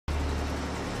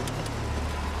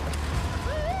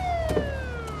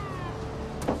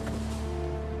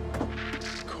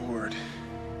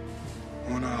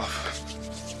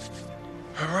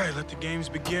Let the games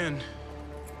begin.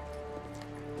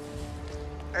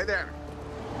 Hey there.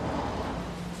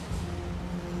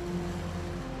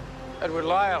 Edward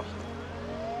Lyle.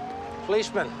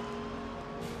 Policeman.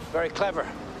 Very clever.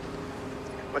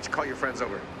 Why don't you call your friends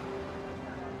over?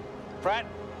 Pratt?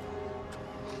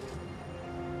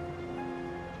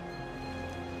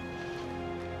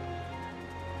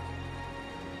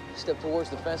 Step towards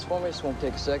the fence for me. This won't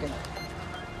take a second.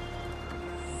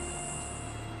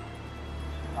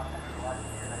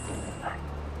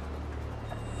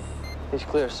 He's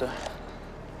clear, sir.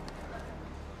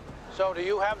 So, do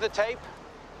you have the tape?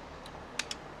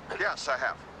 Yes, I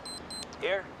have.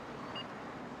 Here?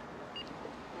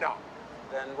 No.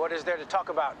 Then what is there to talk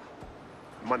about?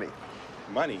 Money.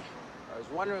 Money? I was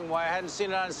wondering why I hadn't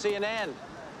seen it on CNN.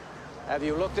 Have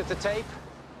you looked at the tape?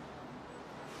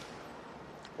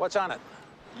 What's on it?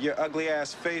 Your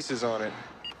ugly-ass face is on it.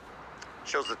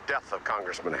 Shows the death of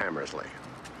Congressman Hammersley.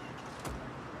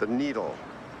 The needle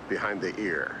behind the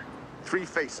ear. 3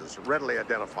 faces, readily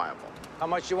identifiable. How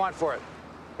much you want for it?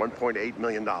 $1.8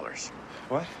 million.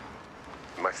 What?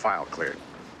 My file cleared.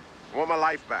 I want my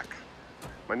life back.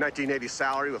 My 1980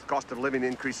 salary with cost of living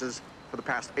increases for the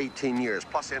past 18 years,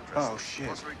 plus interest. Oh, shit.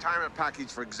 Plus a retirement package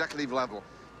for executive level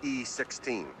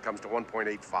E16 comes to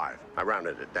 1.85. I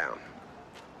rounded it down.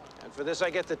 And for this, I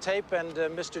get the tape and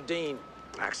Mr. Dean.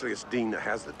 Actually, it's Dean that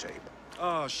has the tape.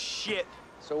 Oh, shit.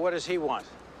 So what does he want?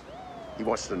 He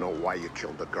wants to know why you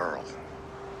killed the girl.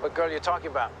 What girl are you talking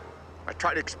about? I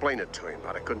tried to explain it to him,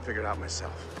 but I couldn't figure it out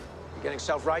myself. You getting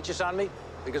self-righteous on me?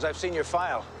 Because I've seen your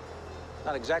file.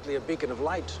 Not exactly a beacon of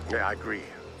light. Yeah, I agree.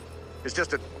 It's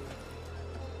just that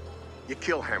you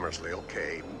kill Hammersley,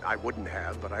 okay. I wouldn't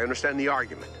have, but I understand the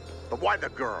argument. But why the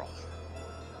girl?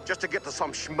 Just to get to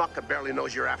some schmuck that barely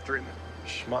knows you're after him?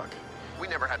 Schmuck. We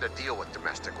never had to deal with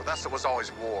domestic. With us, it was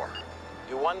always war.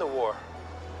 You won the war.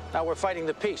 Now we're fighting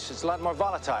the peace. It's a lot more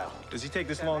volatile. Does he take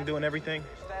this long doing everything?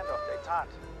 Standoff, détente.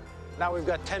 Now we've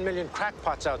got 10 million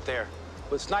crackpots out there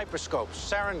with sniper scopes,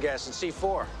 sarin gas, and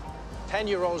C4.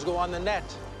 10-year-olds go on the net.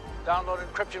 Download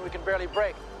encryption we can barely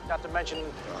break, not to mention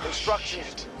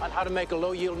instructions on how to make a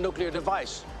low-yield nuclear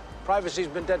device. Privacy's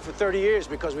been dead for 30 years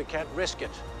because we can't risk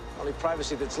it. Only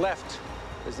privacy that's left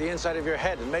is the inside of your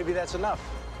head, and maybe that's enough.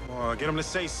 Come on, get him to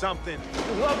say something.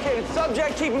 Located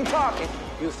subject, keep him talking.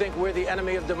 You think we're the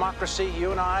enemy of democracy,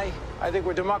 you and I? I think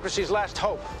we're democracy's last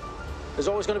hope. There's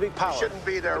always going to be power. You shouldn't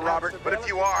be there, Robert, but if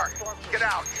you are, get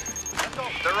out.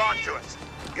 They're on to us.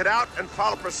 Get out and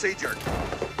follow procedure.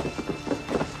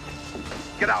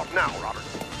 Get out now, Robert.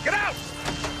 Get out!